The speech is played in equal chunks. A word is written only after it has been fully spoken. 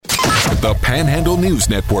the Panhandle News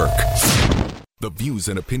Network. The views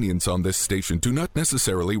and opinions on this station do not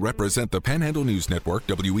necessarily represent the Panhandle News Network,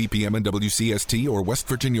 WEPM and WCST, or West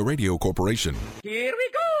Virginia Radio Corporation. Here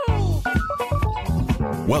we go!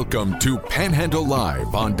 Welcome to Panhandle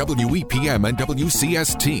Live on WEPM and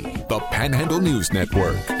WCST, the Panhandle News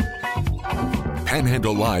Network.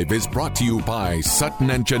 Panhandle Live is brought to you by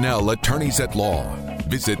Sutton and Janelle Attorneys at Law.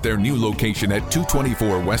 Visit their new location at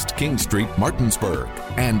 224 West King Street, Martinsburg,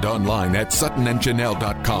 and online at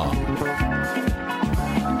suttonandjanelle.com.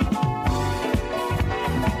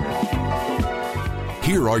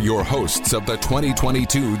 Here are your hosts of the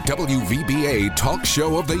 2022 WVBA Talk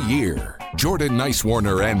Show of the Year, Jordan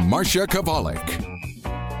Nicewarner and Marcia Kovalik.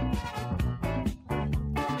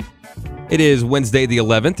 It is Wednesday the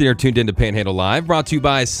 11th, and you're tuned into Panhandle Live, brought to you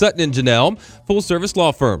by Sutton and Janelle, full-service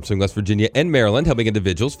law firms in West Virginia and Maryland, helping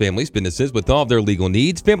individuals, families, businesses with all of their legal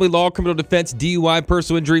needs, family law, criminal defense, DUI,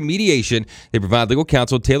 personal injury, mediation. They provide legal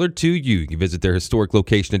counsel tailored to you. You can visit their historic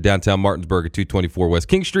location in downtown Martinsburg at 224 West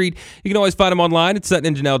King Street. You can always find them online at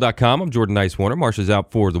suttonandjanelle.com. I'm Jordan Nicewarner. Marcia's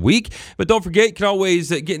out for the week. But don't forget, you can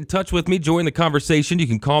always get in touch with me, join the conversation. You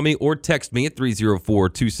can call me or text me at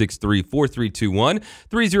 304-263-4321,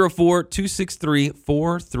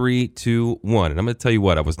 304-263-4321. And I'm going to tell you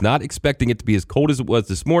what, I was not expecting it to be as cold as it was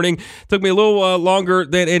this morning. It took me a little longer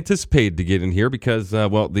than anticipated to get in here because,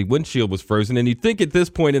 the windshield was frozen. And you'd think at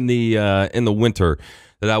this point in the winter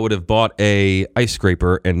that I would have bought a ice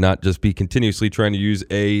scraper and not just be continuously trying to use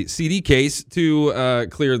a CD case to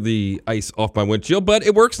clear the ice off my windshield. But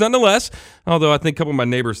it works nonetheless, although I think a couple of my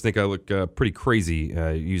neighbors think I look pretty crazy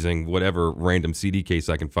using whatever random CD case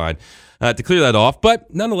I can find to clear that off.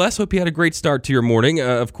 But nonetheless, hope you had a great start to your morning.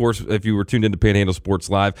 Of course, if you were tuned into Panhandle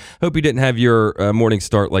Sports Live, hope you didn't have your morning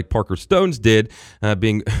start like Parker Stones did,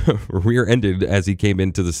 being rear-ended as he came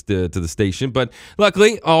into the station. But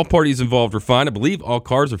luckily, all parties involved were fine. I believe all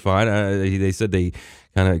cars are fine. They said they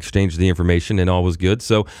kind of exchanged the information and all was good.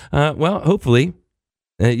 So, hopefully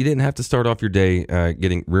you didn't have to start off your day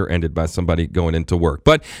getting rear-ended by somebody going into work.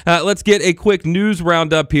 But let's get a quick news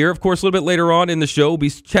roundup here. Of course, a little bit later on in the show, we'll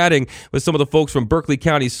be chatting with some of the folks from Berkeley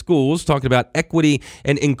County Schools, talking about equity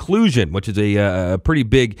and inclusion, which is a pretty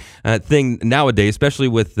big thing nowadays, especially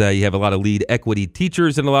with you have a lot of lead equity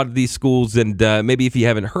teachers in a lot of these schools. And maybe if you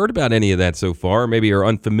haven't heard about any of that so far, or maybe are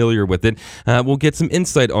unfamiliar with it, we'll get some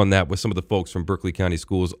insight on that with some of the folks from Berkeley County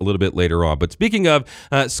Schools a little bit later on. But speaking of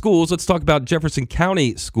schools, let's talk about Jefferson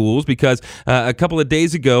County Schools, because a couple of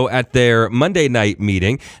days ago at their Monday night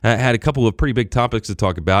meeting had a couple of pretty big topics to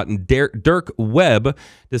talk about, and Dirk Webb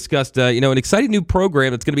discussed an exciting new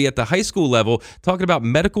program that's going to be at the high school level, talking about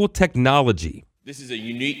medical technology. This is a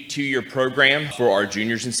unique two-year program for our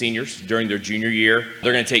juniors and seniors during their junior year.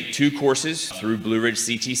 They're going to take 2 courses through Blue Ridge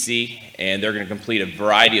CTC, and they're going to complete a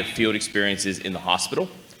variety of field experiences in the hospital.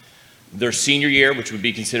 Their senior year, which would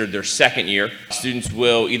be considered their second year, students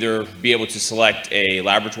will either be able to select a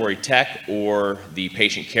laboratory tech or the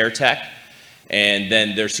patient care tech, and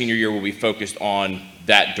then their senior year will be focused on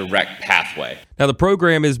that direct pathway. Now, the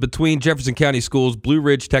program is between Jefferson County Schools, Blue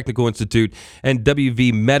Ridge Technical Institute, and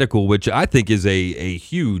WV Medical, which I think is a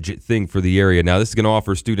huge thing for the area. Now, this is going to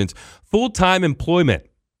offer students full-time employment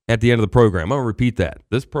at the end of the program. I'm going to repeat that.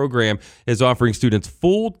 This program is offering students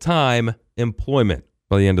full-time employment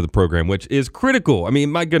by the end of the program, which is critical. I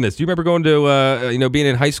mean, my goodness, do you remember going to, being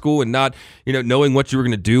in high school and not, knowing what you were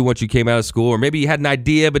going to do once you came out of school, or maybe you had an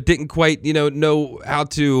idea but didn't quite, know how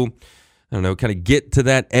to, kind of get to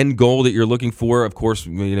that end goal that you're looking for. Of course,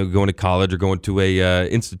 going to college or going to a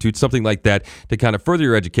institute, something like that to kind of further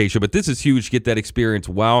your education. But this is huge. Get that experience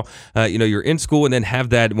while, you're in school, and then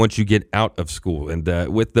have that once you get out of school. And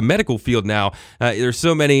with the medical field now, there's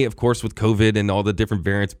so many, of course, with COVID and all the different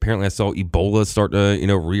variants. Apparently, I saw Ebola start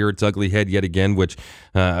to, rear its ugly head yet again, which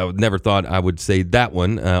I never thought I would say that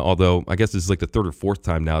one. Although I guess this is like the 3rd or 4th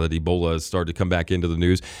time now that Ebola has started to come back into the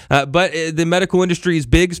news. But the medical industry is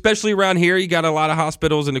big, especially around here. You got a lot of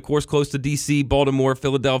hospitals, and of course close to DC, Baltimore,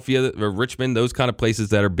 Philadelphia, or Richmond, those kind of places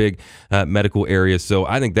that are big medical areas. So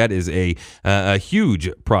I think that is a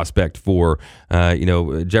huge prospect for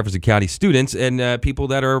Jefferson County students and people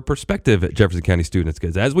that are prospective Jefferson County students,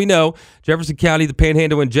 because as we know, Jefferson County, the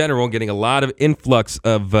Panhandle in general, getting a lot of influx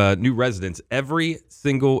of new residents every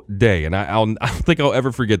single day. And I don't think I'll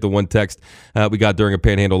ever forget the one text we got during a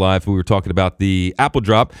Panhandle Live. We were talking about the apple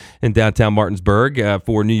drop in downtown Martinsburg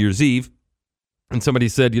for New Year's Eve. And somebody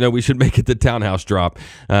said, we should make it the townhouse drop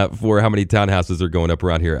for how many townhouses are going up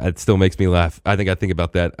around here. It still makes me laugh. I think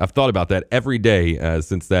about that. I've thought about that every day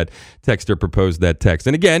since that texter proposed that text.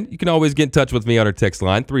 And again, you can always get in touch with me on our text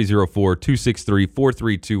line,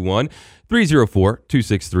 304-263-4321,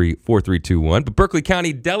 304-263-4321. But Berkeley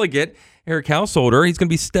County Delegate Eric Householder, he's going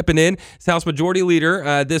to be stepping in as House Majority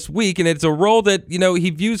Leader this week. And it's a role that, he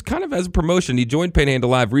views kind of as a promotion. He joined Panhandle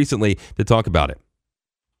Live recently to talk about it.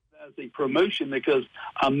 A promotion because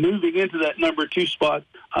I'm moving into that number 2 spot.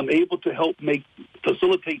 I'm able to help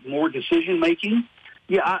facilitate more decision making.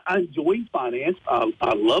 Yeah, I enjoy finance.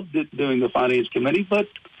 I loved doing the finance committee, but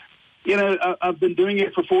I've been doing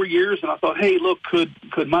it for 4 years, and I thought, hey, look,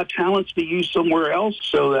 could my talents be used somewhere else?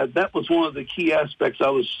 So that was one of the key aspects. I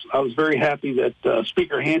was very happy that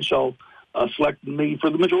Speaker Hanshaw selected me for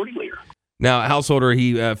the majority leader. Now, Householder,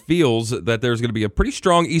 he feels that there's going to be a pretty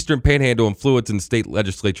strong Eastern Panhandle influence in the state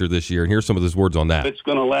legislature this year. And here's some of his words on that. It's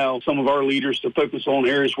going to allow some of our leaders to focus on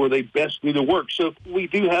areas where they best do the work. So we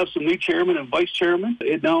do have some new chairman and vice chairman.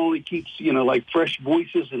 It not only keeps, like fresh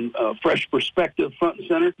voices and fresh perspective front and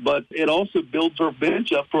center, but it also builds our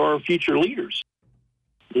bench up for our future leaders.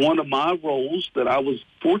 One of my roles that I was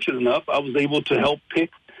fortunate enough, I was able to help pick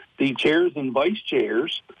the chairs and vice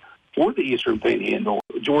chairs for the Eastern Panhandle.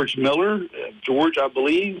 George Miller, I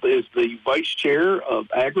believe, is the vice chair of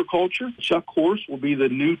agriculture. Chuck Horst will be the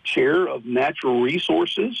new chair of natural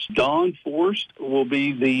resources. Don Forrest will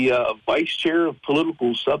be the vice chair of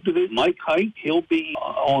political subdivision. Mike Height, he'll be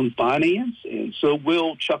on finance, and so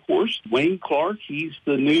will Chuck Horst. Wayne Clark, he's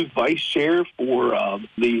the new vice chair for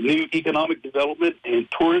the new Economic Development and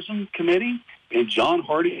Tourism Committee. And John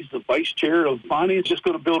Hardy's the vice chair of finance, just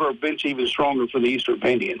going to build our bench even stronger for the Eastern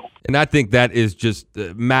Panhandle. And I think that is just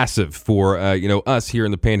massive for, us here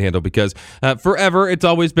in the Panhandle because forever it's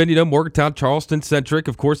always been, Morgantown, Charleston centric.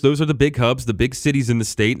 Of course, those are the big hubs, the big cities in the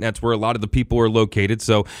state, and that's where a lot of the people are located.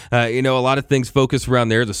 So, a lot of things focus around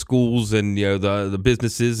there. The schools and, the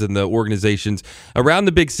businesses and the organizations around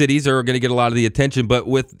the big cities are going to get a lot of the attention. But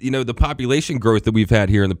with, the population growth that we've had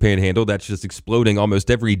here in the Panhandle, that's just exploding almost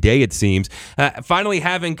every day, it seems. Finally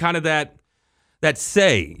having kind of that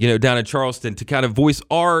say, down in Charleston to kind of voice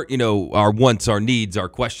our wants, our needs, our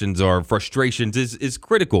questions, our frustrations is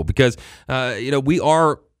critical because, we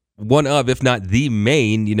are one of, if not the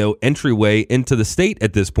main, entryway into the state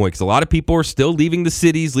at this point. Because a lot of people are still leaving the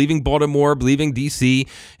cities, leaving Baltimore, leaving D.C.,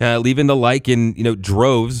 leaving the like in,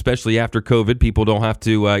 droves, especially after COVID. People don't have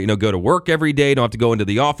to, go to work every day, don't have to go into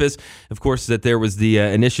the office. Of course, that there was the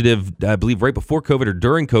initiative, I believe, right before COVID or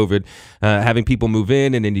during COVID, having people move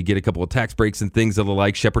in, and then you get a couple of tax breaks and things of the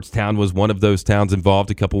like. Shepherdstown was one of those towns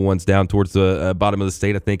involved, a couple ones down towards the bottom of the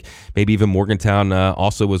state. I think maybe even Morgantown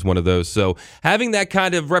also was one of those. So having that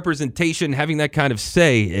kind of representation, having that kind of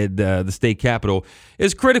say in the state capitol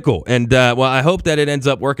is critical. And, I hope that it ends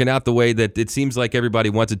up working out the way that it seems like everybody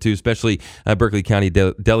wants it to, especially Berkeley County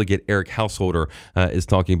Delegate Eric Householder is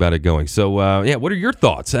talking about it going. So, what are your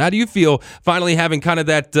thoughts? How do you feel finally having kind of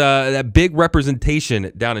that big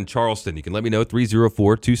representation down in Charleston? You can let me know,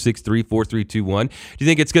 304-263-4321. Do you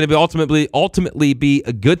think it's going to be ultimately be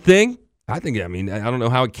a good thing? I don't know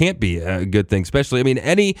how it can't be a good thing, especially,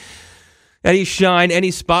 any shine, any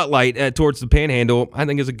spotlight towards the Panhandle, I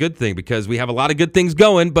think is a good thing because we have a lot of good things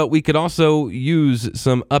going, but we could also use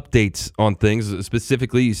some updates on things.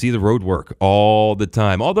 Specifically, you see the road work all the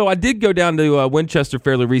time. Although I did go down to Winchester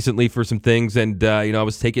fairly recently for some things, and I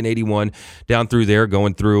was taking 81 down through there,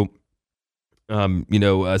 going through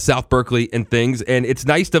South Berkeley and things, and it's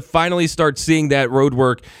nice to finally start seeing that road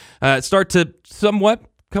work start to somewhat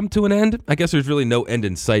come to an end. I guess there's really no end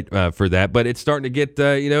in sight for that, but it's starting to get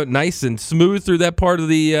nice and smooth through that part of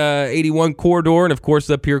the 81 corridor, and of course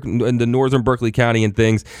up here in the northern Berkeley County and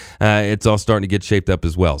things, it's all starting to get shaped up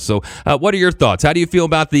as well. So what are your thoughts? How do you feel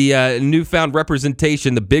about the newfound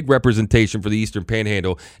representation, the big representation for the Eastern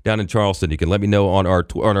Panhandle down in Charleston? You can let me know on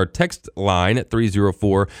our text line at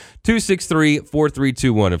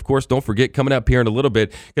 304-263-4321. Of course, don't forget, coming up here in a little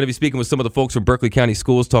bit, going to be speaking with some of the folks from Berkeley County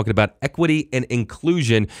Schools talking about equity and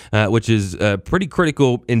inclusion, which is pretty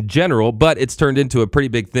critical in general, but it's turned into a pretty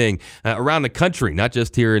big thing around the country, not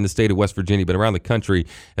just here in the state of West Virginia, but around the country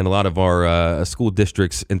and a lot of our school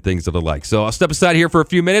districts and things of the like. So I'll step aside here for a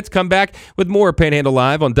few minutes, come back with more Panhandle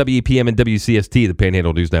Live on WEPM and WCST, the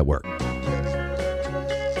Panhandle News Network.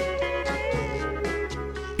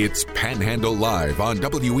 It's Panhandle Live on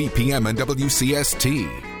WEPM and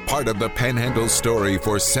WCST, part of the Panhandle story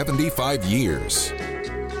for 75 years.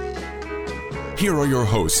 Here are your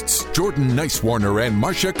hosts, Jordan Nicewarner and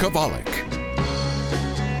Marcia Kovalik.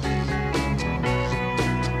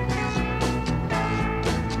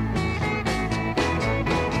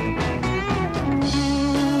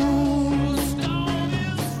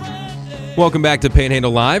 Welcome back to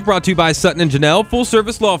Panhandle Live, brought to you by Sutton & Janelle,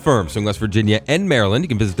 full-service law firms in West Virginia and Maryland. You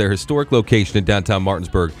can visit their historic location in downtown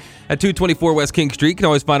Martinsburg at 224 West King Street. You can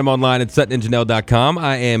always find them online at suttonandjanelle.com.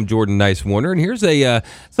 I am Jordan Nicewarner, and here's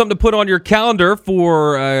something to put on your calendar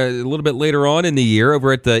for a little bit later on in the year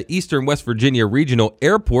over at the Eastern West Virginia Regional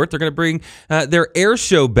Airport. They're going to bring their air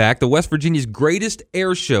show back, the West Virginia's greatest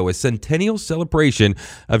air show, a centennial celebration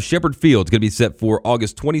of Shepherd Field. It's going to be set for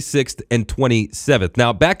August 26th and 27th.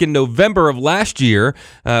 Now, back in November of last year,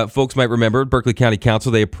 folks might remember, Berkeley County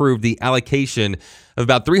Council, they approved the allocation of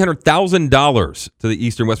about $300,000 to the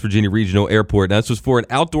Eastern West Virginia Regional Airport. Now, this was for an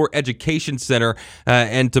outdoor education center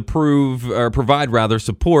and to provide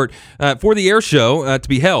support for the air show to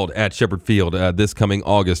be held at Shepherd Field this coming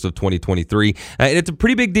August of 2023. And it's a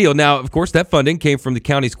pretty big deal. Now, of course, that funding came from the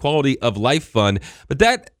county's Quality of Life Fund, but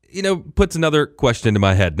that, puts another question into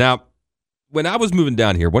my head. Now, when I was moving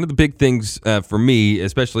down here, one of the big things for me,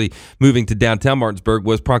 especially moving to downtown Martinsburg,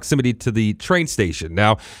 was proximity to the train station.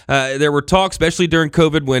 Now, there were talks, especially during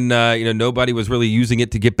COVID, when nobody was really using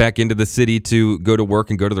it to get back into the city to go to work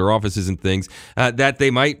and go to their offices and things, that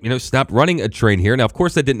they might stop running a train here. Now, of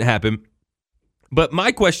course, that didn't happen. But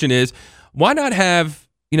my question is, why not have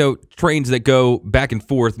trains that go back and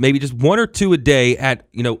forth, maybe just one or two a day at,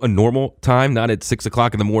 a normal time, not at 6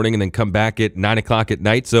 o'clock in the morning and then come back at 9 o'clock at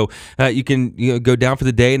night. So you can, go down for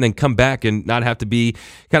the day and then come back and not have to be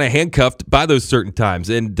kind of handcuffed by those certain times.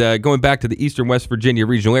 And going back to the Eastern West Virginia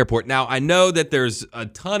Regional Airport. Now, I know that there's a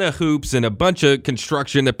ton of hoops and a bunch of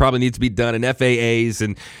construction that probably needs to be done and FAAs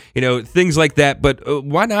and, things like that. But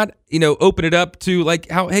why not, open it up to like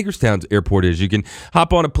how Hagerstown's airport is? You can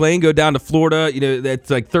hop on a plane, go down to Florida. That's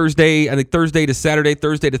like Thursday to Saturday,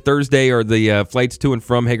 Thursday to Thursday are the flights to and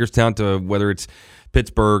from Hagerstown to whether it's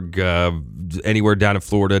Pittsburgh, anywhere down in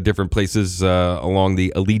Florida, different places along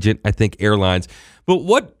the Allegiant, I think, airlines. But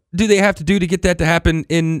what do they have to do to get that to happen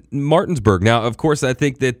in Martinsburg? Now, of course, I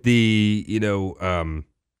think that the,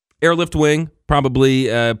 airlift wing probably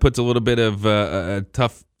puts a little bit of a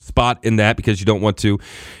tough spot in that because you don't want to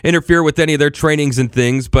interfere with any of their trainings and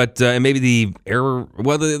things, but and maybe the air.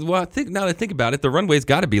 I think now that I think about it, the runway's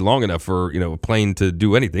got to be long enough for a plane to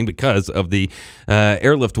do anything because of the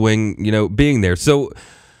airlift wing, being there. So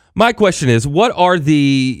my question is, why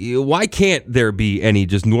can't there be any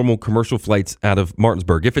just normal commercial flights out of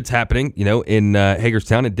Martinsburg if it's happening, in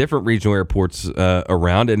Hagerstown and different regional airports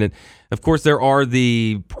around? And of course, there are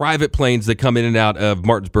the private planes that come in and out of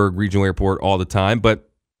Martinsburg Regional Airport all the time,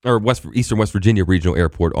 or Eastern West Virginia Regional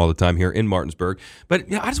Airport all the time here in Martinsburg.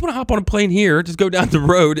 But I just want to hop on a plane here, just go down the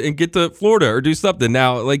road and get to Florida or do something.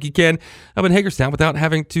 Now, like you can up in Hagerstown without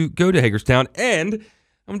having to go to Hagerstown. And I'm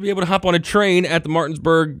going to be able to hop on a train at the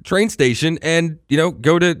Martinsburg train station and,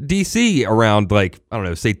 go to D.C. around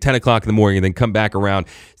say 10 o'clock in the morning and then come back around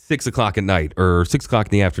 6 o'clock at night or 6 o'clock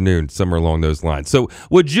in the afternoon, somewhere along those lines. So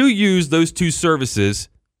would you use those two services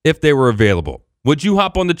if they were available? Would you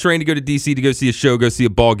hop on the train to go to D.C. to go see a show, go see a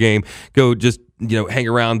ball game, go just, hang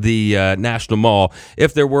around the National Mall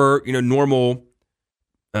if there were, normal,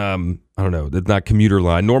 that's not commuter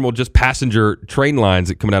line, normal just passenger train lines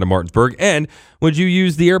that coming out of Martinsburg? And would you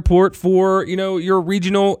use the airport for, your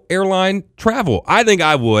regional airline travel? I think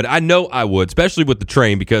I would. I know I would, especially with the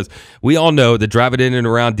train, because we all know that driving in and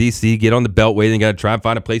around D.C., get on the Beltway, then you got to try and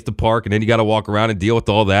find a place to park, and then you got to walk around and deal with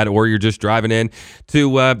all that, or you're just driving in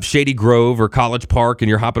to Shady Grove or College Park, and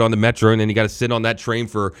you're hopping on the Metro, and then you got to sit on that train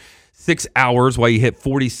for 6 hours while you hit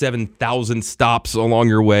 47,000 stops along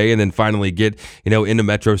your way and then finally get, into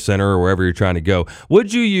Metro Center or wherever you're trying to go.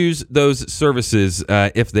 Would you use those services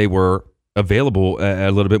if they were available a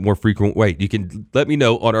little bit more frequent way? You can let me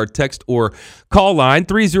know on our text or call line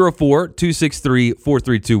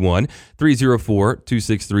 304-263-4321,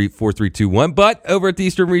 304-263-4321. But over at the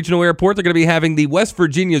Eastern Regional Airport, they're going to be having the West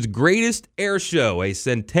Virginia's greatest air show, a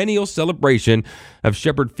centennial celebration of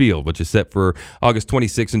Shepherd Field, which is set for August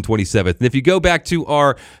 26th and 27th. And if you go back to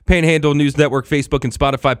our Panhandle News Network Facebook and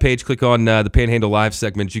Spotify page, click on the Panhandle Live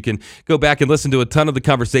segment, you can go back and listen to a ton of the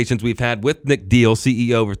conversations we've had with Nick Deal,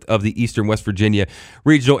 CEO of the Eastern West Virginia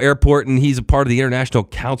Regional Airport, and he's a part of the International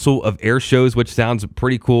Council of Air Shows, which sounds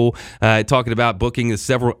pretty cool, talking about booking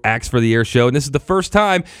several acts for the air show. And this is the first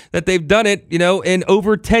time that they've done it, in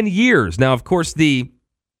over 10 years. Now, of course, the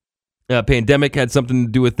pandemic had something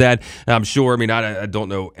to do with that, I'm sure. I mean, I don't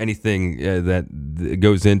know anything that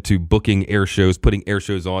goes into booking air shows, putting air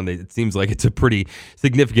shows on. It seems like it's a pretty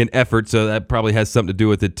significant effort, so that probably has something to do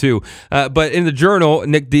with it too. But in the Journal,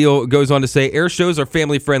 Nick Deal goes on to say, air shows are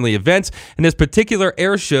family-friendly events, and this particular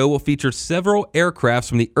air show will feature several aircrafts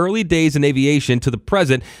from the early days in aviation to the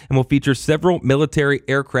present, and will feature several military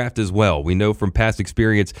aircraft as well. We know from past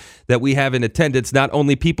experience that we have in attendance not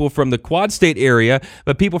only people from the Quad State area,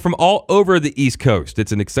 but people from all over the East Coast.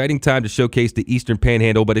 It's an exciting time to showcase the Eastern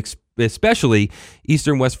Panhandle, but especially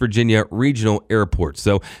Eastern West Virginia regional airports.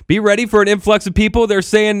 So be ready for an influx of people. They're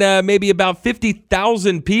saying maybe about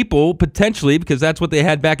 50,000 people potentially, because that's what they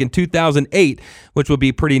had back in 2008, which would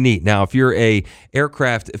be pretty neat. Now, if you're a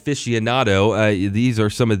aircraft aficionado, these are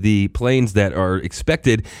some of the planes that are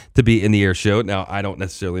expected to be in the air show. Now, I don't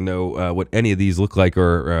necessarily know what any of these look like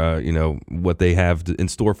or what they have in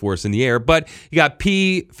store for us in the air, but you got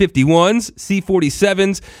P-51s,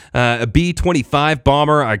 C-47s, a B-25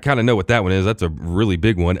 bomber. I kind of know what that one is. That's a really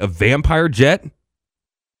big one. A Vampire jet.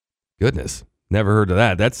 Goodness. Never heard of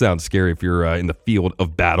that. That sounds scary if you're in the field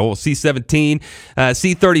of battle. C-17,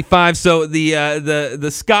 C-35. So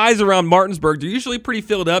the skies around Martinsburg, they're usually pretty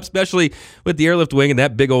filled up, especially with the airlift wing and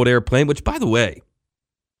that big old airplane, which, by the way,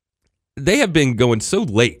 they have been going so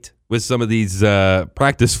late with some of these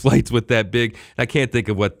practice flights with that big, I can't think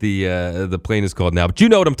of what the plane is called now, but you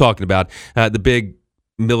know what I'm talking about, the big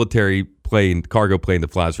military plane, cargo plane that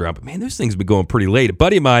flies around. But man, those things have been going pretty late. A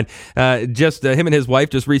buddy of mine, him and his wife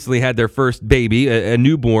just recently had their first baby, a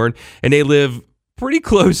newborn, and they live pretty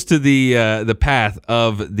close to the path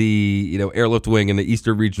of the airlift wing in the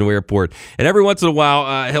Eastern Regional Airport. And every once in a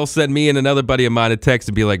while, he'll send me and another buddy of mine a text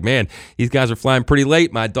and be like, man, these guys are flying pretty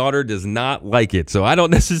late. My daughter does not like it. So I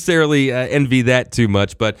don't necessarily envy that too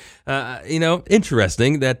much. But,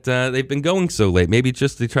 interesting that they've been going so late. Maybe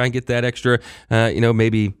just to try and get that extra,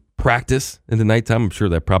 maybe practice in the nighttime. I'm sure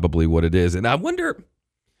that's probably what it is. And I wonder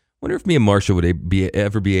if me and Marsha would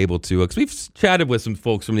ever be able to, because we've chatted with some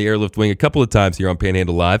folks from the airlift wing a couple of times here on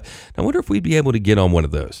Panhandle Live. I wonder if we'd be able to get on one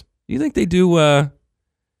of those. Do you think they do?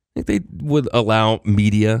 Think they would allow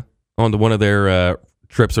media onto one of their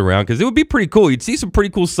trips around? Because it would be pretty cool. You'd see some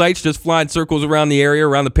pretty cool sights just flying circles around the area,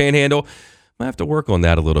 around the Panhandle. I have to work on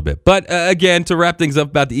that a little bit. But again, to wrap things up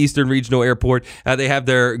about the Eastern Regional Airport, they have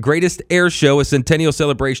their greatest air show, a centennial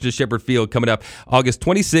celebration at Shepherd Field, coming up August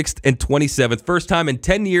 26th and 27th. First time in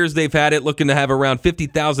 10 years they've had it, looking to have around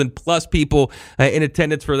 50,000 plus people in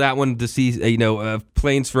attendance for that one to see,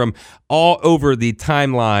 planes from all over the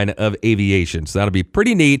timeline of aviation. So that'll be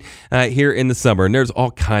pretty neat here in the summer. And there's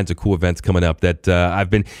all kinds of cool events coming up that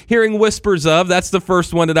I've been hearing whispers of. That's the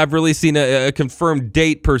first one that I've really seen a confirmed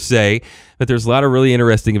date per se. But there's a lot of really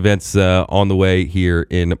interesting events on the way here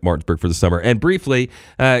in Martinsburg for the summer. And briefly,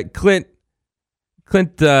 Clint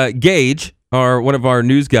Gage, one of our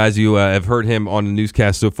news guys, you have heard him on the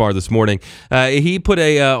newscast so far this morning. He put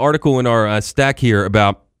a article in our stack here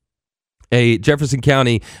about a Jefferson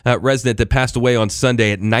County resident that passed away on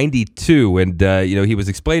Sunday at 92. And, he was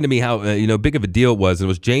explaining to me how, big of a deal it was. It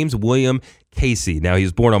was James William Casey. Now, he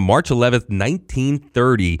was born on March 11th,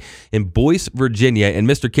 1930 in Boyce, Virginia. And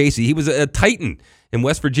Mr. Casey, he was a titan in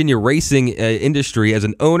West Virginia racing industry as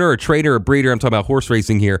an owner, a trainer, a breeder. I'm talking about horse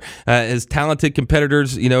racing here. His talented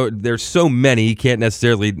competitors, there's so many. You can't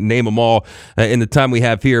necessarily name them all in the time we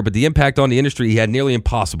have here, but the impact on the industry, he had nearly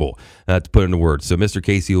impossible to put into words. So Mr.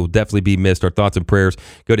 Casey will definitely be missed. Our thoughts and prayers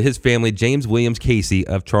go to his family. James Williams Casey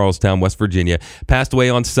of Charlestown, West Virginia, passed away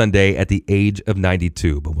on Sunday at the age of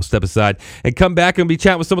 92. But we'll step aside and come back and be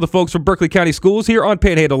chatting with some of the folks from Berkeley County Schools here on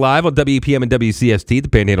Panhandle Live on WEPM and WCST, the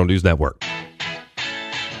Panhandle News Network.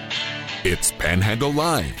 It's Panhandle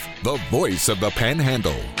Live, the voice of the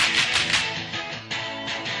Panhandle.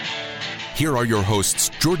 Here are your hosts,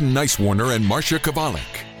 Jordan Nicewarner and Marcia Kovalik.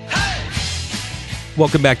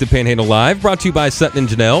 Welcome back to Panhandle Live, brought to you by Sutton &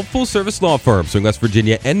 Janelle, full-service law firm serving West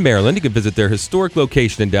Virginia and Maryland. You can visit their historic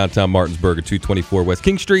location in downtown Martinsburg at 224 West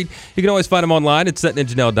King Street. You can always find them online at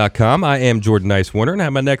suttonandjanelle.com. I am Jordan Nicewarner, and I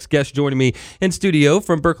have my next guest joining me in studio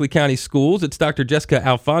from Berkeley County Schools. It's Dr. Jessica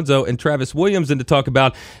Alphonso and Travis Williams, and to talk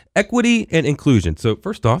about equity and inclusion. So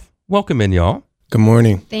first off, welcome in, y'all. Good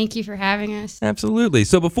morning. Thank you for having us. Absolutely.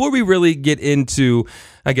 So before we really get into,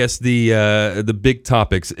 I guess, the big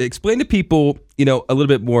topics, explain to people, a little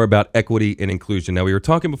bit more about equity and inclusion. Now, we were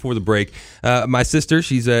talking before the break. My sister,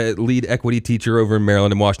 she's a lead equity teacher over in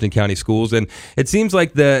Maryland and Washington County Schools, and it seems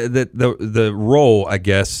like the role, I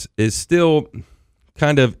guess, is still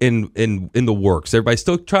kind of in the works. Everybody's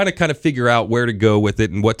still trying to kind of figure out where to go with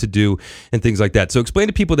it and what to do and things like that. So explain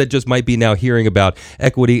to people that just might be now hearing about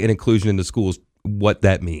equity and inclusion in the schools what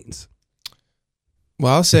that means.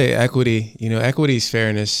 Well, I'll say equity. Equity is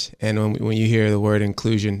fairness, and when you hear the word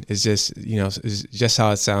inclusion, it's just is just how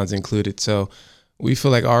it sounds, included. So we feel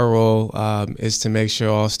like our role is to make sure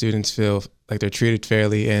all students feel like they're treated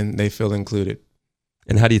fairly and they feel included.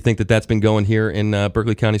 And how do you think that that's been going here in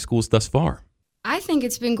Berkeley County Schools thus far? I think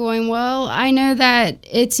it's been going well. I know that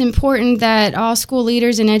it's important that all school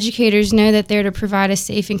leaders and educators know that they're to provide a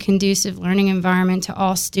safe and conducive learning environment to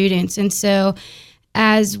all students. And so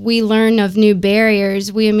as we learn of new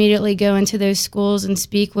barriers, we immediately go into those schools and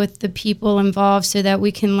speak with the people involved so that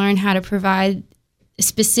we can learn how to provide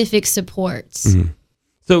specific supports. Mm-hmm.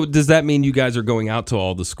 So does that mean you guys are going out to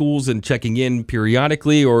all the schools and checking in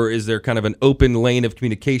periodically, or is there kind of an open lane of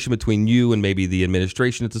communication between you and maybe the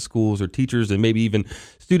administration at the schools or teachers and maybe even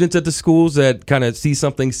students at the schools that kind of see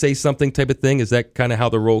something, say something type of thing? Is that kind of how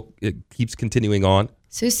the role keeps continuing on?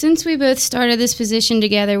 So since we both started this position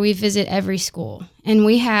together, we visit every school, and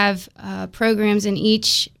we have programs in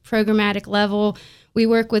each programmatic level. We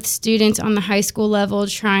work with students on the high school level,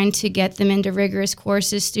 trying to get them into rigorous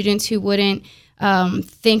courses, students who wouldn't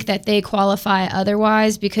think that they qualify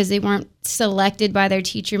otherwise because they weren't selected by their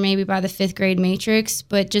teacher, maybe by the 5th grade matrix,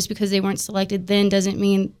 but just because they weren't selected then doesn't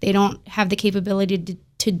mean they don't have the capability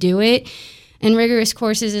to do it. And rigorous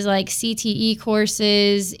courses is like CTE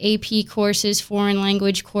courses, AP courses, foreign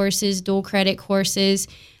language courses, dual credit courses.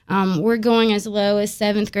 We're going as low as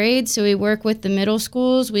 7th grade, so we work with the middle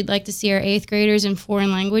schools. We'd like to see our 8th graders in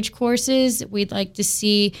foreign language courses. We'd like to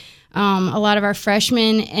see a lot of our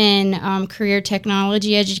freshmen in career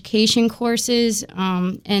technology education courses.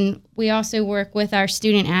 And we also work with our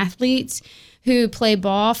student athletes who play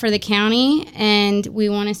ball for the county, and we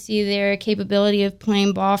want to see their capability of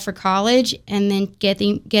playing ball for college and then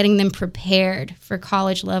getting them prepared for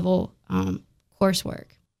college level coursework.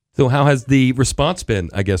 So how has the response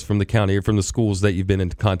been, I guess, from the county or from the schools that you've been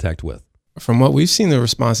in contact with? From what we've seen, the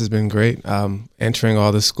response has been great. Entering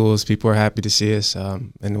all the schools, people are happy to see us,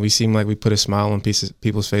 and we seem like we put a smile on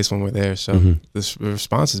people's face when we're there. So the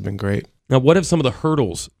response has been great. Now, what have some of the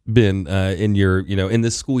hurdles been in your, in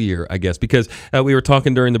this school year, I guess? Because we were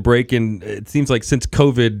talking during the break, and it seems like since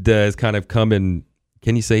COVID has kind of come and,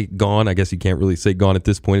 can you say gone? I guess you can't really say gone at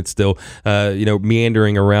this point. It's still,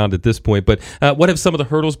 meandering around at this point. But what have some of the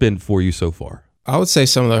hurdles been for you so far? I would say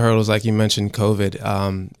some of the hurdles, like you mentioned,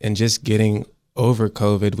 COVID, and just getting over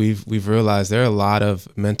COVID. We've realized there are a lot of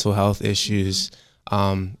mental health issues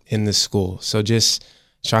in the school. So just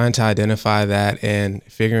trying to identify that and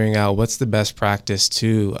figuring out what's the best practice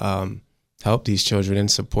to help these children and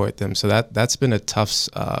support them. So that's been a tough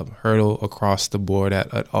hurdle across the board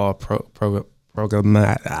at all programmatic.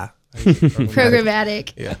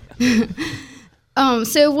 Yeah.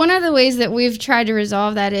 So one of the ways that we've tried to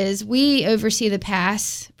resolve that is we oversee the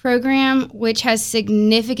PASS program, which has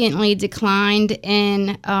significantly declined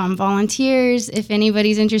in volunteers. If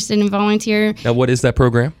anybody's interested in volunteer. Now, what is that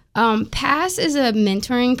program? PASS is a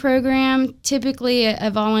mentoring program. Typically,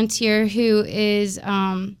 a volunteer who is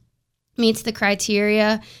meets the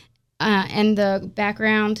criteria and the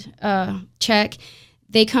background check.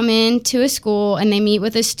 They come into a school and they meet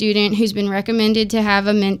with a student who's been recommended to have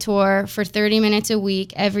a mentor for 30 minutes a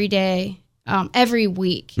week, every day, every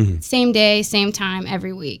week, same day, same time,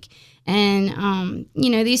 every week. And,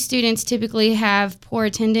 these students typically have poor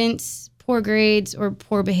attendance, poor grades, or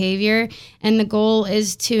poor behavior. And the goal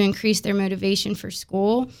is to increase their motivation for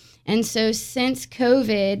school. And so since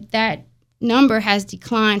COVID, that number has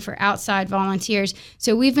declined for outside volunteers.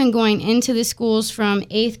 So we've been going into the schools from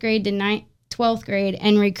 8th grade to 12th grade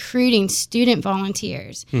and recruiting student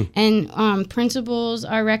volunteers. And principals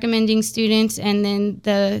are recommending students, and then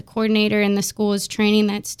the coordinator in the school is training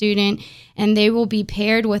that student, and they will be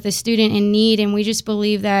paired with a student in need. And we just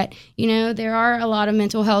believe that, there are a lot of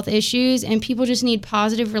mental health issues, and people just need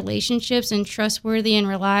positive relationships and trustworthy and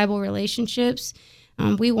reliable relationships.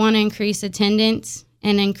 We want to increase attendance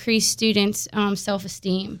and increase students'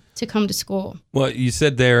 self-esteem to come to school. Well, you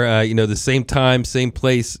said there, the same time, same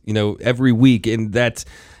place, every week. And that's,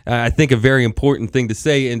 I think, a very important thing to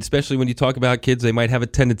say. And especially when you talk about kids, they might have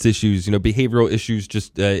attendance issues, behavioral issues,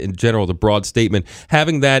 just in general, the broad statement.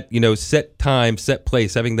 Having that, set time, set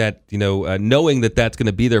place, having that, knowing that that's going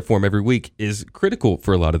to be there for them every week is critical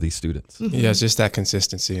for a lot of these students. Yeah, it's just that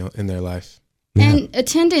consistency in their life. And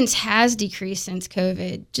attendance has decreased since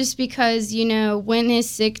COVID, just because, when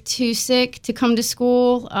is too sick to come to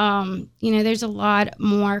school? There's a lot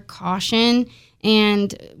more caution,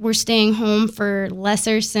 and we're staying home for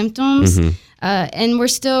lesser symptoms. And we're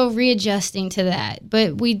still readjusting to that.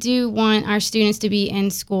 But we do want our students to be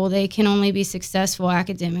in school. They can only be successful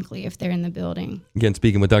academically if they're in the building. Again,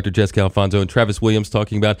 speaking with Dr. Jessica Alphonso and Travis Williams,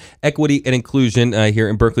 talking about equity and inclusion here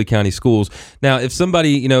in Berkeley County Schools. Now, if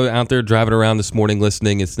somebody, out there driving around this morning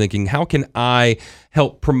listening is thinking, how can I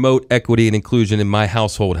help promote equity and inclusion in my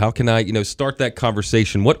household? How can I, start that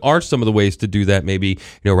conversation? What are some of the ways to do that? Maybe,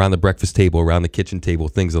 around the breakfast table, around the kitchen table,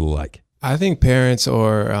 things of the like. I think parents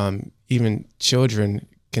or even children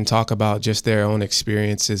can talk about just their own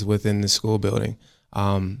experiences within the school building.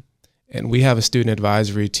 And we have a student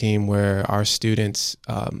advisory team where our students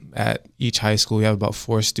at each high school, we have about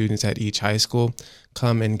 4 students at each high school,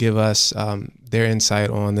 come and give us their insight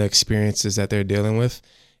on the experiences that they're dealing with,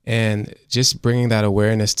 and just bringing that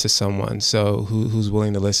awareness to someone who's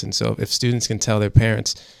willing to listen. So if students can tell their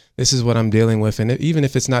parents, this is what I'm dealing with. And even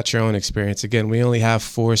if it's not your own experience, again, we only have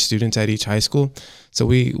 4 students at each high school. So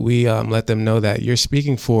we let them know that you're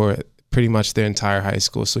speaking for pretty much their entire high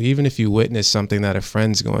school. So even if you witness something that a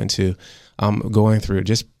friend's going through,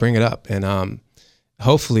 just bring it up. And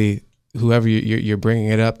hopefully whoever you're bringing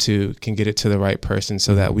it up to can get it to the right person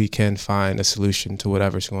so that we can find a solution to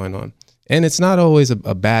whatever's going on. And it's not always a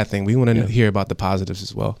bad thing. We want to hear about the positives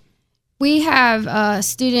as well. We have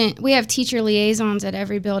teacher liaisons at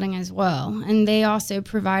every building as well, and they also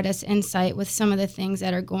provide us insight with some of the things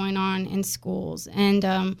that are going on in schools.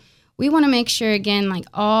 And we want to make sure, again, like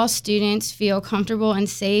all students feel comfortable and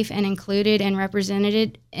safe and included and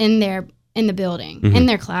represented in the building, in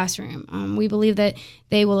their classroom. We believe that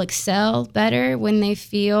they will excel better when they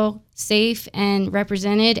feel safe and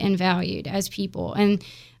represented and valued as people. And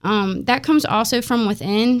that comes also from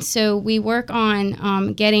within. So we work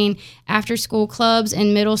on getting after-school clubs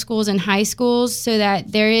in middle schools and high schools so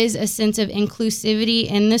that there is a sense of inclusivity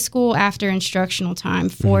in the school after instructional time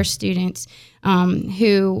for students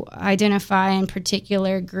who identify in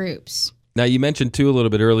particular groups. Now, you mentioned, too, a little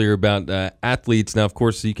bit earlier about athletes. Now, of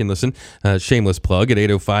course, you can listen, shameless plug, at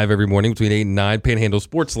 8:05 every morning between 8 and 9, Panhandle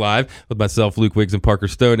Sports Live with myself, Luke Wiggs, and Parker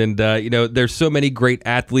Stone. And, there's so many great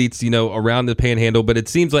athletes, around the Panhandle. But it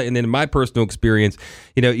seems like, and in my personal experience,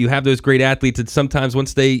 you have those great athletes. And sometimes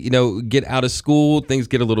once they, get out of school, things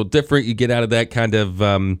get a little different. You get out of that kind of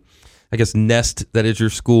nest that is your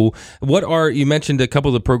school. You mentioned a couple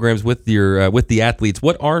of the programs with the athletes.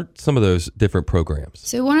 What are some of those different programs?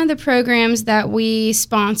 So one of the programs that we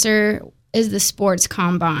sponsor is the Sports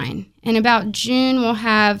Combine. In about June, we'll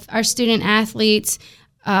have our student athletes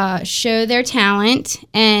show their talent,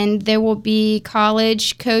 and there will be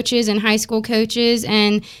college coaches and high school coaches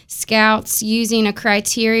and scouts using a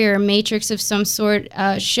criteria or matrix of some sort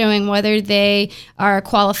showing whether they are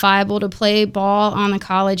qualifiable to play ball on the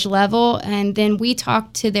college level. And then we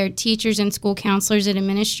talk to their teachers and school counselors and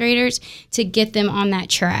administrators to get them on that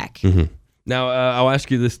track. Mm-hmm. Now, I'll ask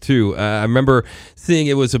you this, too. I remember seeing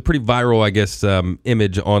it was a pretty viral,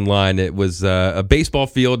 image online. It was a baseball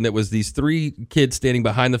field, and it was these 3 kids standing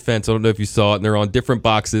behind the fence. I don't know if you saw it, and they're on different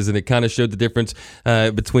boxes, and it kind of showed the difference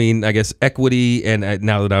between, equity and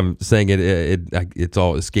now that I'm saying it's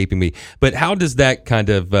all escaping me. But how does that kind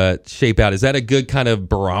of shape out? Is that a good kind of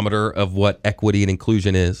barometer of what equity and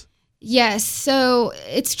inclusion is? Yes. So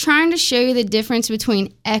it's trying to show you the difference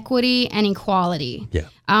between equity and equality. Yeah.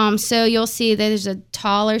 So you'll see that there's a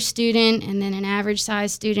taller student and then an average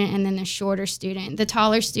size student and then a shorter student. The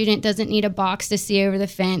taller student doesn't need a box to see over the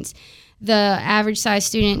fence. The average size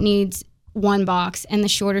student needs 1 box and the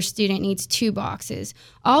shorter student needs 2 boxes.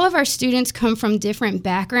 All of our students come from different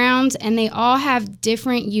backgrounds and they all have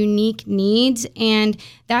different unique needs, and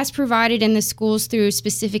that's provided in the schools through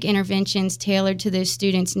specific interventions tailored to those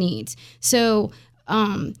students' needs. So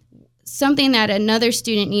something that another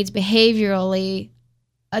student needs behaviorally,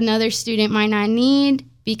 another student might not need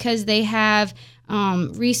because they have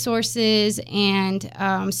resources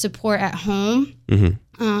and support at home.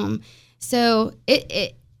 Mm-hmm. So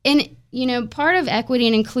part of equity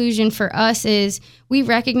and inclusion for us is we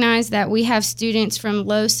recognize that we have students from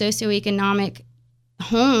low socioeconomic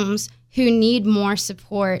homes who need more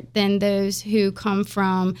support than those who come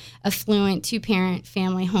from affluent 2-parent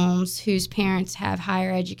family homes whose parents have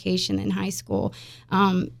higher education than high school.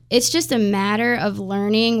 It's just a matter of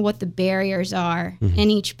learning what the barriers are in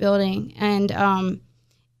each building. And,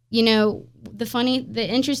 the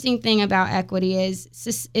interesting thing about equity is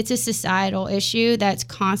it's a societal issue that's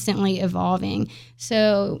constantly evolving.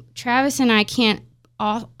 So Travis and I can't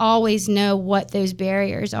always know what those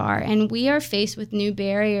barriers are. And we are faced with new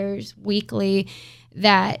barriers weekly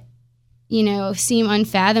that, seem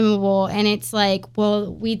unfathomable. And it's like,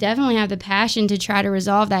 well, we definitely have the passion to try to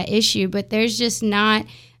resolve that issue, but there's just not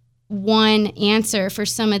one answer for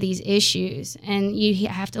some of these issues, and you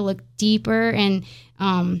have to look deeper, and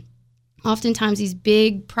oftentimes these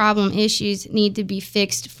big problem issues need to be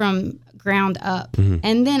fixed from ground up,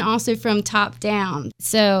 and then also from top down.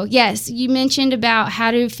 So yes, you mentioned about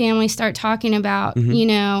how do families start talking about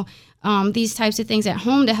these types of things at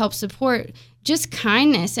home to help support just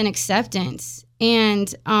kindness and acceptance,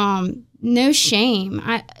 and no shame.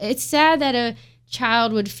 It's sad that a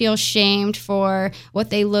child would feel shamed for what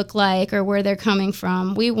they look like or where they're coming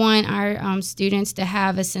from. We want our students to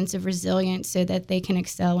have a sense of resilience so that they can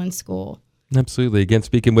excel in school. Absolutely. Again,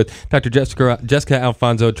 speaking with Dr. Jessica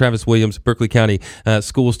Alphonso, Travis Williams, Berkeley County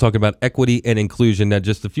Schools, talking about equity and inclusion. Now,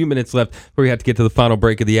 just a few minutes left before we have to get to the final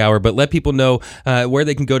break of the hour, but let people know where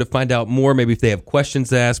they can go to find out more. Maybe if they have questions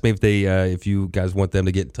to ask, maybe if you guys want them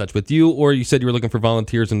to get in touch with you, or you said you were looking for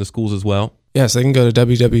volunteers in the schools as well. Yes, they can go to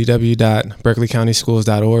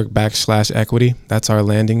www.berkeleycountyschools.org/equity. That's our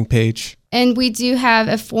landing page. And we do have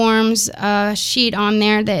a forms sheet on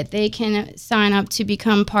there that they can sign up to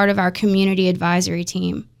become part of our community advisory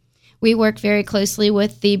team. We work very closely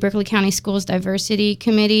with the Berkeley County Schools Diversity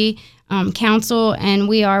Committee Council, and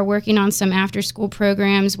we are working on some after-school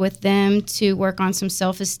programs with them to work on some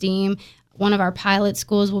self-esteem. One of our pilot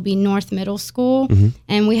schools will be North Middle School,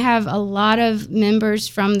 and we have a lot of members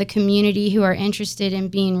from the community who are interested in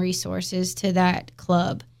being resources to that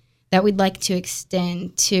club that we'd like to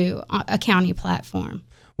extend to a county platform.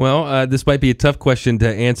 Well, this might be a tough question to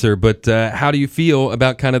answer, but how do you feel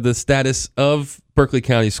about kind of the status of Berkeley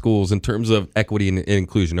County Schools in terms of equity and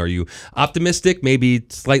inclusion? Are you optimistic, maybe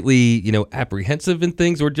slightly, apprehensive in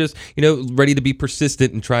things, or just, ready to be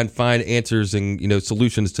persistent and try and find answers and,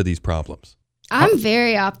 solutions to these problems? I'm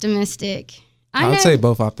very optimistic. I would say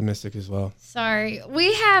both optimistic as well. Sorry.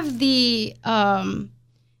 We have the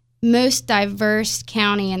most diverse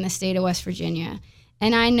county in the state of West Virginia.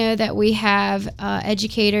 And I know that we have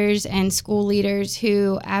educators and school leaders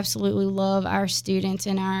who absolutely love our students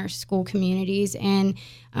and our school communities and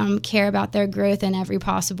care about their growth in every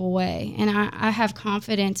possible way. And I have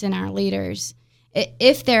confidence in our leaders.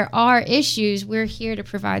 If there are issues, we're here to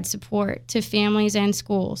provide support to families and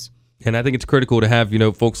schools. And I think it's critical to have,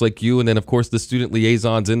 folks like you and then, of course, the student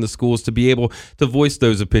liaisons in the schools to be able to voice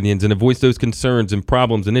those opinions and to voice those concerns and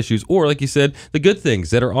problems and issues, or, like you said, the good things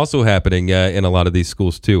that are also happening in a lot of these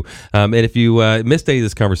schools, too. And if you missed any of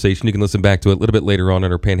this conversation, you can listen back to it a little bit later on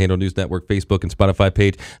our Panhandle News Network Facebook and Spotify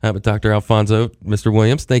page. But Dr. Alphonso, Mr.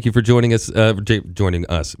 Williams, thank you for joining us.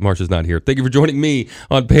 Marsha's not here. Thank you for joining me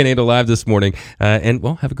on Panhandle Live this morning. And,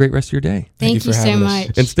 have a great rest of your day. Thank you so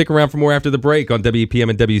much. And stick around for more after the break on WPM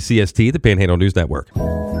and WCST. The Panhandle News Network. You're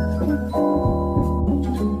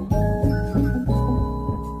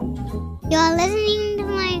listening to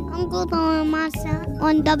my Uncle Don Masa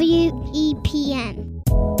on WEPN.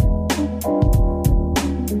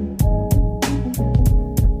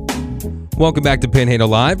 Welcome back to Panhandle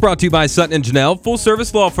Live, brought to you by Sutton & Janelle,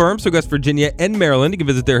 full-service law firm, so West Virginia and Maryland. You can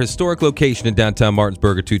visit their historic location in downtown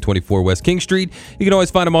Martinsburg at 224 West King Street. You can always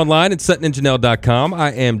find them online at suttonandjanelle.com.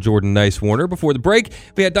 I am Jordan Nicewarner. Before the break,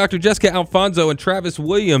 we had Dr. Jessica Alphonso and Travis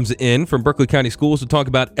Williams in from Berkeley County Schools to talk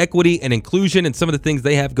about equity and inclusion and some of the things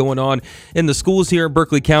they have going on in the schools here in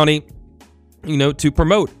Berkeley County, to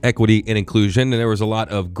promote equity and inclusion. And there was a lot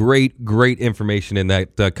of great information in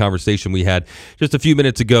that conversation we had just a few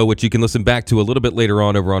minutes ago, which you can listen back to a little bit later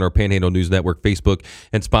on over on our Panhandle News Network Facebook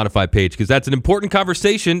and Spotify page, because that's an important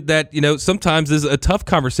conversation that, sometimes is a tough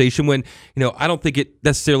conversation when, I don't think it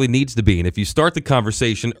necessarily needs to be. And if you start the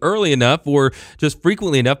conversation early enough or just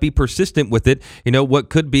frequently enough, be persistent with it,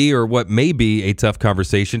 what could be or what may be a tough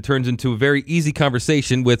conversation turns into a very easy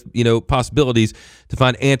conversation with, possibilities to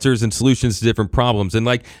find answers and solutions to different problems. And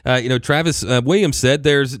like, Travis Williams said,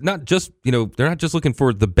 there's not just, they're not just looking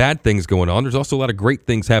for the bad things going on. There's also a lot of great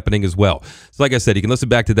things happening as well. So like I said, you can listen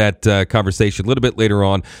back to that conversation a little bit later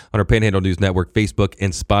on our Panhandle News Network Facebook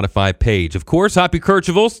and Spotify page. Of course, Hoppy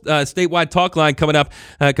Kercheval's statewide talk line coming up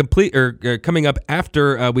coming up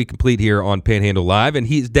after we complete here on Panhandle Live. And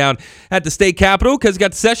he's down at the state capitol because he's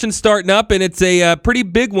got the session starting up, and it's a pretty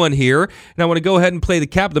big one here. And I want to go ahead and play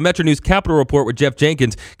the Metro News Capitol Report with Jeff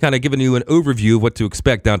Jenkins, kind of giving you an overview of what to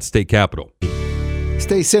expect down at the state capitol.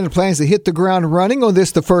 State Senate plans to hit the ground running on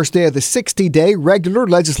this, the first day of the 60-day regular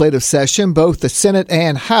legislative session. Both the Senate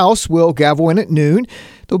and House will gavel in at noon.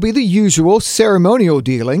 There'll be the usual ceremonial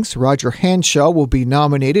dealings. Roger Hanshaw will be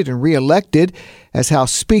nominated and reelected as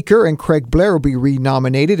House Speaker, and Craig Blair will be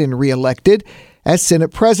renominated and reelected as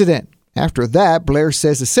Senate President. After that, Blair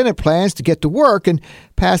says the Senate plans to get to work and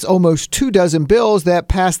pass almost 24 bills that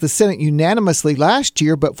passed the Senate unanimously last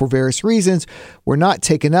year, but for various reasons were not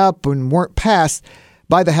taken up and weren't passed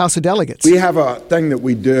by the House of Delegates. We have a thing that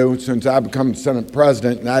we do since I become Senate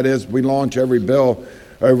President, and that is we launch every bill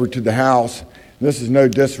over to the House. This is no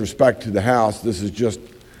disrespect to the House. This is just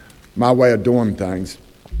my way of doing things.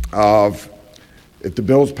 If the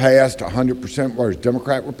bill's passed 100%, whether it's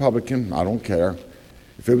Democrat, Republican, I don't care.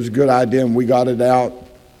 If it was a good idea and we got it out,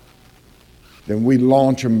 then we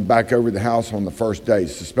launch them back over the House on the first day.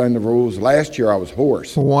 Suspend the rules. Last year I was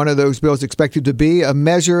hoarse. One of those bills expected to be a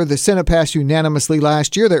measure the Senate passed unanimously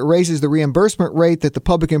last year that raises the reimbursement rate that the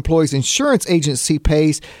Public Employees Insurance Agency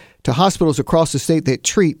pays to hospitals across the state that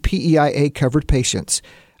treat PEIA-covered patients.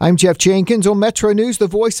 I'm Jeff Jenkins on Metro News, the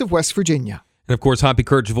voice of West Virginia. And, of course, Hoppy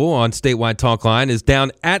Kercheval on Statewide Talk Line is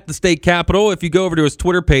down at the state capitol. If you go over to his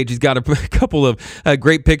Twitter page, he's got a couple of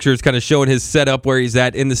great pictures kind of showing his setup where he's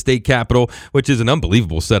at in the state capitol, which is an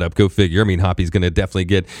unbelievable setup. Go figure. I mean, Hoppy's going to definitely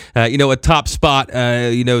get, a top spot,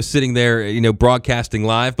 sitting there, broadcasting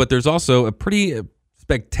live. But there's also a pretty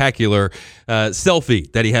spectacular selfie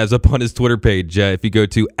that he has up on his Twitter page. If you go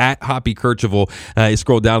to @Hoppy Kercheval, you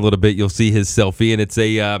scroll down a little bit, you'll see his selfie. And it's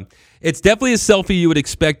definitely a selfie you would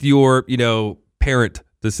expect your, parent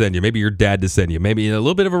to send you, maybe your dad to send you, maybe a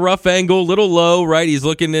little bit of a rough angle, a little low, right? He's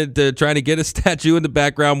looking at trying to get a statue in the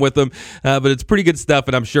background with him, but it's pretty good stuff,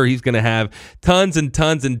 and I'm sure he's going to have tons and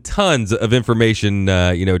tons and tons of information,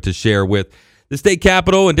 to share with the state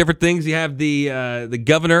capitol and different things. You have the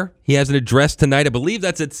governor. He has an address tonight. I believe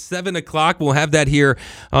that's at 7 o'clock. We'll have that here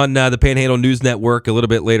on the Panhandle News Network a little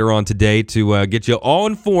bit later on today to get you all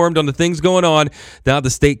informed on the things going on down at the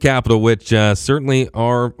state capitol, which certainly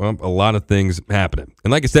are a lot of things happening.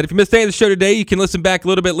 And like I said, if you missed any of the show today, you can listen back a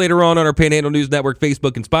little bit later on our Panhandle News Network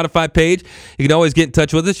Facebook and Spotify page. You can always get in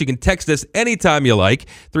touch with us. You can text us anytime you like,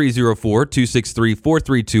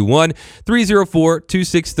 304-263-4321,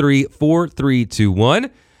 304-263-4321.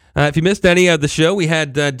 If you missed any of the show, we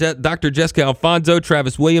had Dr. Jessica Alphonso,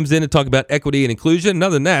 Travis Williams in to talk about equity and inclusion. And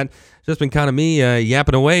other than that, it's just been kind of me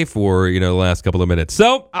yapping away for the last couple of minutes.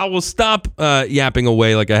 So I will stop yapping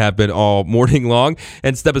away like I have been all morning long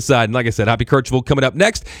and step aside. And like I said, Hoppy Kercheval coming up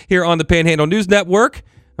next here on the Panhandle News Network.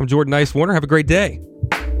 I'm Jordan Nicewarner. Have a great day.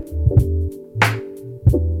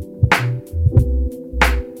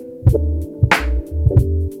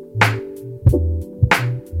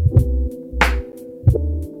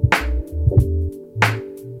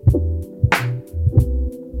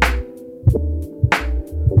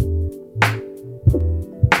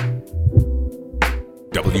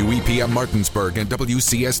 WEPM Martinsburg and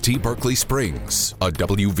WCST Berkeley Springs, a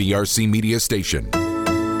WVRC media station.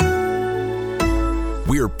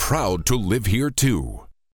 We're proud to live here too.